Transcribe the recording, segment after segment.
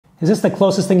Is this the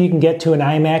closest thing you can get to an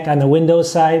iMac on the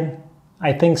Windows side?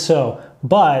 I think so,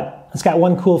 but it's got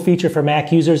one cool feature for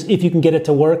Mac users. If you can get it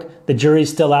to work, the jury's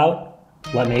still out.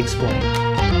 Let me explain.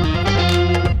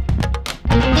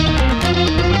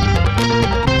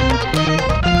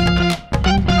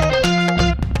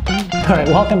 All right,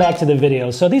 welcome back to the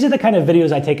video. So these are the kind of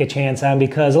videos I take a chance on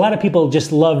because a lot of people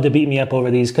just love to beat me up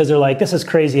over these because they're like, this is a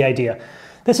crazy idea.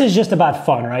 This is just about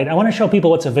fun, right? I want to show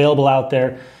people what's available out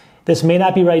there. This may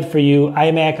not be right for you.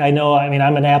 iMac,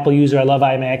 I'm an Apple user. I love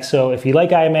iMac. So if you like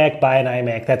iMac, buy an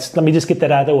iMac. Let me just get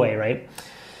that out of the way, right?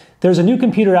 There's a new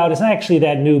computer out. It's not actually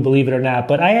that new, believe it or not,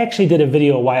 but I actually did a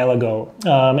video a while ago,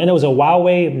 and it was a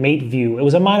Huawei MateView. It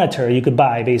was a monitor you could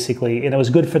buy, basically, and it was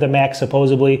good for the Mac,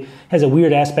 supposedly. It has a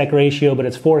weird aspect ratio, but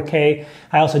it's 4K.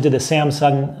 I also did the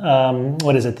Samsung,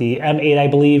 the M8, I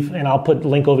believe, and I'll put a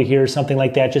link over here or something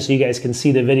like that just so you guys can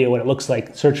see the video, what it looks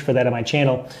like. Search for that on my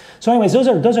channel. So anyways,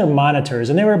 those are monitors,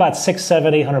 and they were about $600,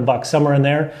 $700, $800, somewhere in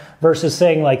there, versus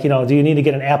saying, like, do you need to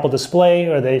get an Apple display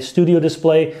or the Studio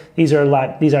display? These aren't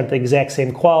the exact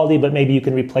same quality, but maybe you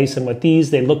can replace them with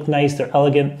these. They look nice, they're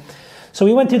elegant. So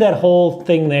we went through that whole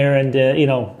thing there, and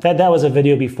that was a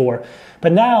video before.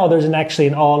 But now there's actually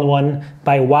an all-in-one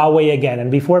by Huawei again. And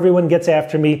before everyone gets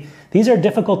after me, these are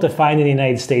difficult to find in the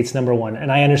United States, number one,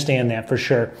 and I understand that for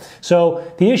sure. So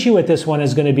the issue with this one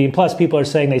is going to be, plus people are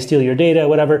saying they steal your data,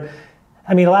 whatever.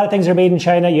 I mean, a lot of things are made in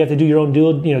China. You have to do your own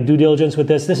due diligence with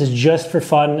this. This is just for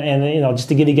fun and just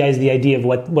to give you guys the idea of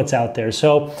what's out there.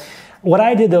 So what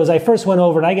I did, though, is I first went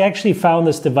over and I actually found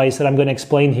this device that I'm going to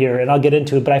explain here, and I'll get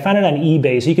into it, but I found it on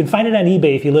eBay. So you can find it on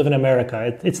eBay if you live in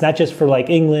America. It's not just for like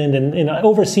England and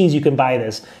overseas you can buy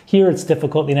this. Here it's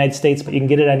difficult in the United States, but you can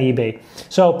get it on eBay.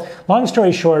 So long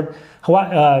story short,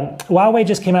 Huawei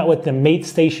just came out with the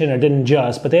MateStation, or didn't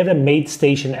just, but they have the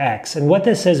MateStation X. And what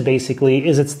this is basically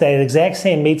is it's the exact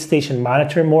same MateStation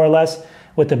monitor, more or less,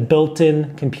 with the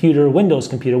built-in computer,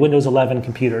 Windows 11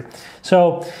 computer.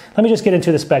 So let me just get into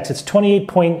the specs. It's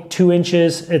 28.2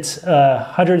 inches. It's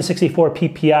 164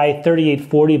 ppi,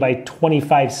 3840 by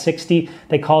 2560.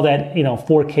 They call that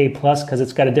 4K plus because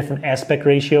it's got a different aspect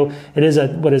ratio. It is a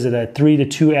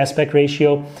 3:2 aspect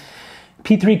ratio.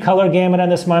 P3 color gamut on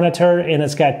this monitor, and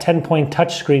it's got 10-point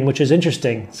touchscreen, which is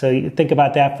interesting. So you think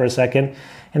about that for a second.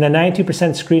 And then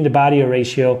 92% screen to body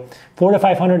ratio, 400 to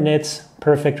 500 nits,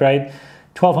 perfect, right?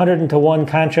 1200 to 1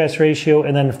 contrast ratio,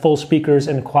 and then full speakers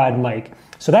and quad mic.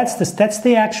 So that's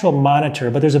the actual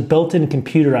monitor, but there's a built-in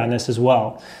computer on this as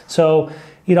well. So,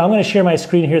 I'm going to share my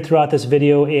screen here throughout this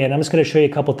video, and I'm just going to show you a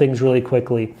couple things really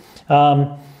quickly.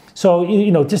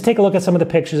 Just take a look at some of the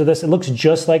pictures of this. It looks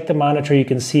just like the monitor. You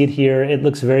can see it here. It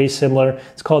looks very similar.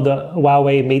 It's called the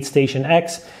Huawei MateStation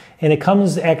X, and it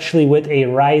comes actually with a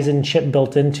Ryzen chip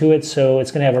built into it. So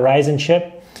it's going to have a Ryzen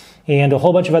chip and a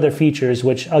whole bunch of other features,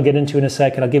 which I'll get into in a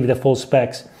second. I'll give you the full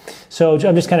specs. So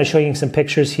I'm just kind of showing you some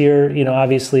pictures here,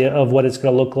 obviously, of what it's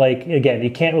going to look like. Again, you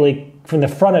can't really, from the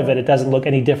front of it, it doesn't look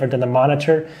any different than the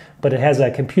monitor, but it has a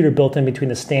computer built in between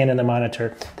the stand and the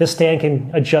monitor. This stand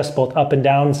can adjust both up and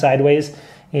down, sideways.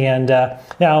 And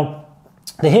now,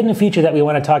 the hidden feature that we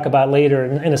want to talk about later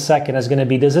in a second is going to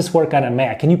be, does this work on a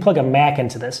Mac? Can you plug a Mac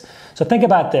into this? So think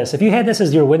about this. If you had this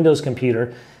as your Windows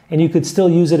computer, and you could still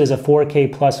use it as a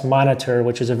 4K plus monitor,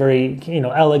 which is a very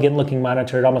elegant looking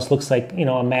monitor. It almost looks like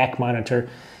a Mac monitor.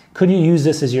 Could you use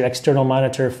this as your external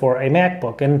monitor for a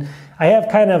MacBook? And I have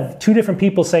kind of two different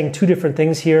people saying two different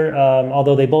things here,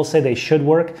 although they both say they should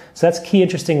work. So that's key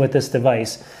interesting with this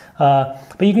device.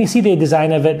 But you can see the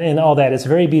design of it and all that. It's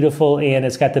very beautiful, and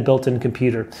it's got the built-in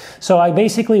computer. So I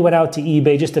basically went out to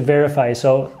eBay just to verify.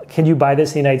 So can you buy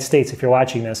this in the United States if you're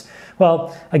watching this?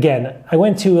 Well, again, I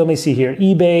went to, let me see here,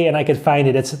 eBay, and I could find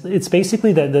it. It's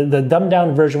basically the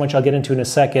dumbed-down version, which I'll get into in a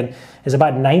second, is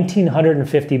about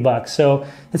 $1,950. So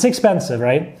it's expensive,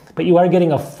 right? But you are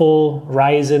getting a full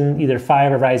Ryzen, either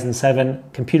 5 or Ryzen 7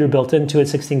 computer built into it,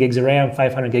 16 gigs of RAM,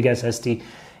 500 gig SSD.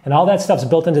 And all that stuff's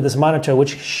built into this monitor,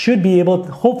 which should be able,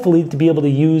 hopefully, to be able to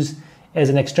use as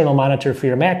an external monitor for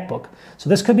your MacBook.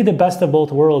 So this could be the best of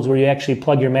both worlds, where you actually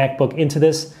plug your MacBook into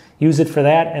this, use it for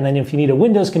that, and then if you need a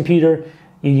Windows computer,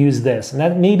 you use this. And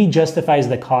that maybe justifies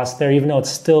the cost there, even though it's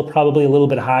still probably a little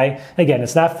bit high. Again,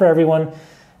 it's not for everyone.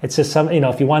 It's just some,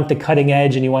 if you want the cutting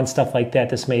edge and you want stuff like that,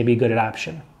 this may be a good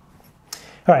option.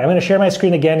 All right, I'm going to share my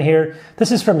screen again here.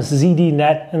 This is from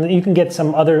ZDNet, and you can get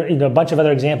some other, a bunch of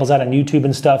other examples out on YouTube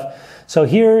and stuff. So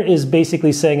here is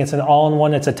basically saying it's an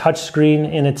all-in-one. It's a touch screen,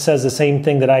 and it says the same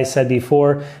thing that I said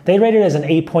before. They rate it as an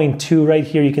 8.2 right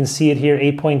here. You can see it here,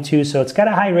 8.2. So it's got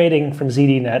a high rating from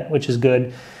ZDNet, which is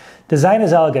good. Design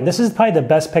is elegant. This is probably the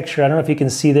best picture. I don't know if you can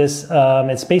see this.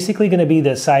 It's basically going to be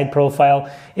the side profile.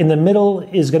 In the middle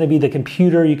is going to be the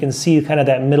computer. You can see kind of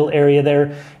that middle area there.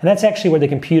 And that's actually where the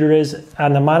computer is.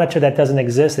 On the monitor, that doesn't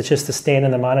exist. It's just the stand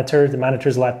in the monitor. The monitor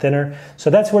is a lot thinner. So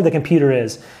that's where the computer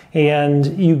is.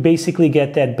 And you basically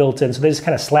get that built in. So they just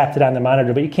kind of slapped it on the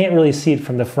monitor, but you can't really see it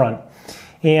from the front.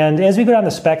 And as we go down the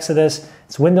specs of this,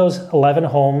 it's Windows 11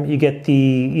 Home. You get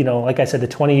the, like I said, the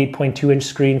 28.2-inch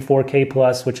screen, 4K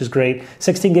plus, which is great.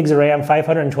 16 gigs of RAM,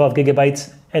 512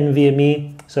 gigabytes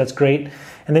NVMe, so that's great.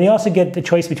 And then you also get the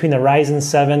choice between the Ryzen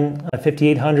 7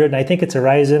 5800, and I think it's a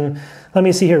Ryzen, let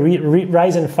me see here,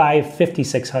 Ryzen 5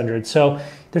 5600. So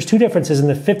there's two differences, and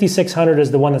the 5600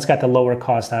 is the one that's got the lower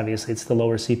cost, obviously. It's the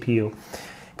lower CPU.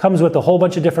 Comes with a whole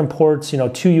bunch of different ports, 2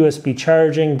 USB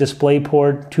charging, display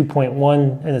port,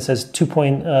 2.1, and it says 2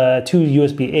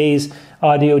 USB-A's,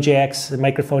 audio jacks,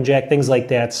 microphone jack, things like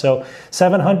that. So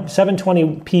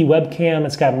 720p webcam,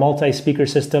 it's got multi-speaker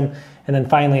system, and then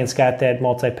finally it's got that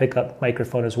multi-pickup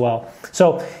microphone as well.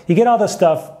 So you get all this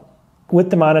stuff with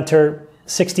the monitor,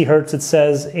 60 hertz it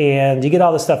says, and you get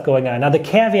all this stuff going on. Now the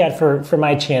caveat for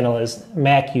my channel is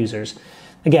Mac users.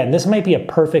 Again, this might be a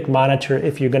perfect monitor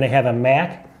if you're going to have a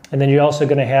Mac, and then you're also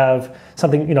going to have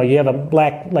something, you have a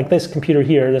black, like this computer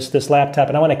here, this laptop,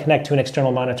 and I want to connect to an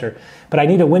external monitor. But I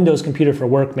need a Windows computer for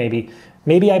work maybe.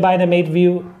 Maybe I buy the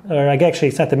MateView, or actually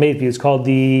it's not the MateView, it's called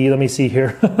the, let me see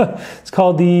here. It's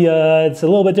called the, it's a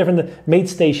little bit different, the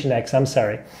MateStation X, I'm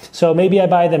sorry. So maybe I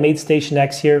buy the MateStation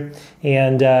X here,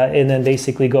 and then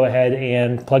basically go ahead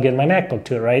and plug in my MacBook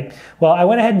to it, right? Well, I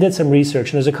went ahead and did some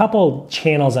research, and there's a couple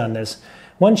channels on this.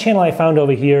 One channel I found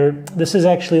over here, this is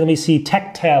actually, let me see,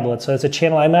 Tech Tablet. So it's a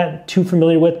channel I'm not too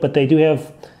familiar with, but they do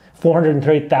have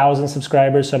 430,000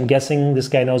 subscribers, so I'm guessing this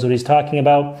guy knows what he's talking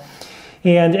about.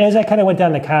 And as I kind of went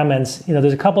down the comments,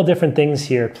 there's a couple different things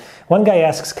here. One guy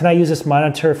asks, can I use this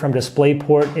monitor from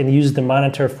DisplayPort and use the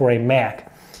monitor for a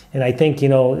Mac? And I think,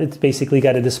 it's basically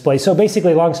got a display. So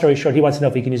basically, long story short, he wants to know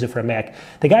if he can use it for a Mac.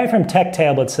 The guy from Tech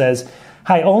Tablet says,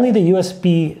 hi, only the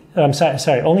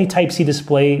only Type-C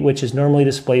display, which is normally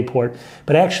DisplayPort,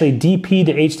 but actually DP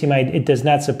to HDMI it does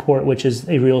not support, which is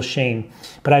a real shame.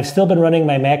 But I've still been running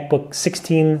my MacBook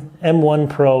 16 M1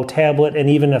 Pro tablet and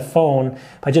even a phone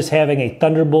by just having a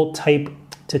Thunderbolt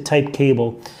type-to-type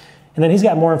cable. And then he's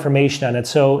got more information on it.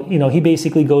 So, he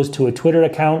basically goes to a Twitter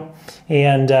account,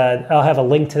 and I'll have a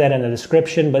link to that in the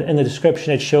description. But in the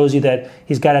description, it shows you that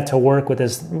he's got it to work with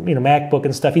his MacBook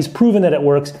and stuff. He's proven that it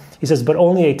works. He says, but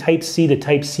only a Type-C to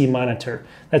Type-C monitor.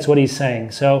 That's what he's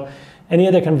saying. So any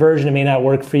other conversion, it may not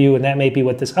work for you, and that may be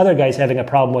what this other guy's having a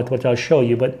problem with, which I'll show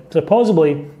you. But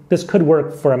supposedly, this could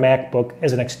work for a MacBook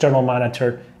as an external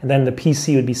monitor, and then the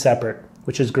PC would be separate,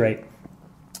 which is great.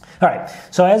 All right,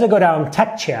 so as I go down,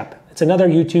 Tech Chap. It's another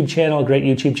YouTube channel, a great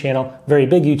YouTube channel, very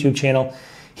big YouTube channel.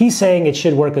 He's saying it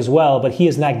should work as well, but he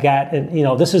has not got,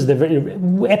 this is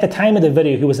at the time of the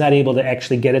video, he was not able to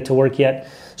actually get it to work yet.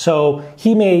 So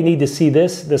he may need to see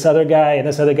this other guy, and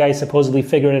this other guy supposedly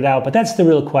figuring it out, but that's the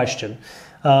real question.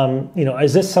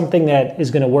 Is this something that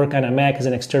is going to work on a Mac as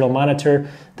an external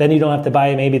monitor? Then you don't have to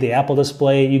buy maybe the Apple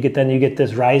display. You get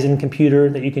this Ryzen computer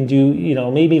that you can do,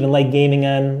 maybe even light gaming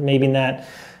on, maybe not.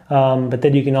 But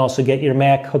then you can also get your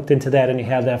Mac hooked into that, and you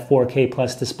have that 4K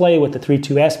plus display with the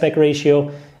 3:2 aspect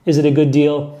ratio. Is it a good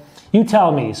deal? You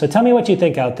tell me. So tell me what you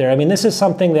think out there. I mean, this is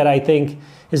something that I think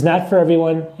is not for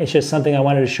everyone. It's just something I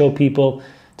wanted to show people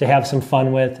to have some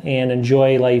fun with and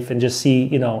enjoy life and just see,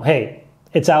 hey,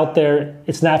 it's out there.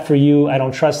 It's not for you. I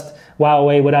don't trust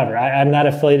Huawei, whatever. I'm not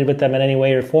affiliated with them in any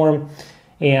way or form.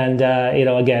 And,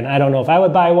 again, I don't know if I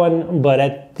would buy one, but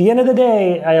at the end of the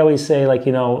day, I always say,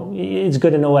 it's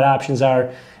good to know what options are,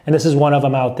 and this is one of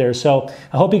them out there. So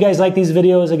I hope you guys like these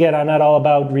videos. Again, I'm not all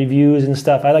about reviews and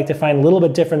stuff. I like to find a little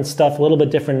bit different stuff, a little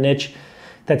bit different niche.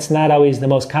 That's not always the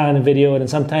most common video, and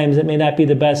sometimes it may not be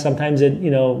the best. Sometimes it,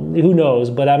 who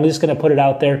knows, but I'm just going to put it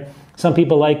out there. Some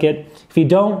people like it. If you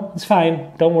don't, it's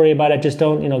fine. Don't worry about it. Just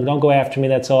don't go after me.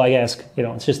 That's all I ask.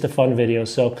 It's just a fun video.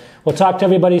 So we'll talk to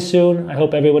everybody soon. I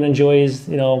hope everyone enjoys,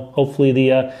 hopefully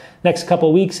the next couple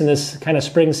of weeks in this kind of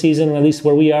spring season, at least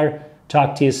where we are.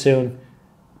 Talk to you soon.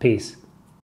 Peace.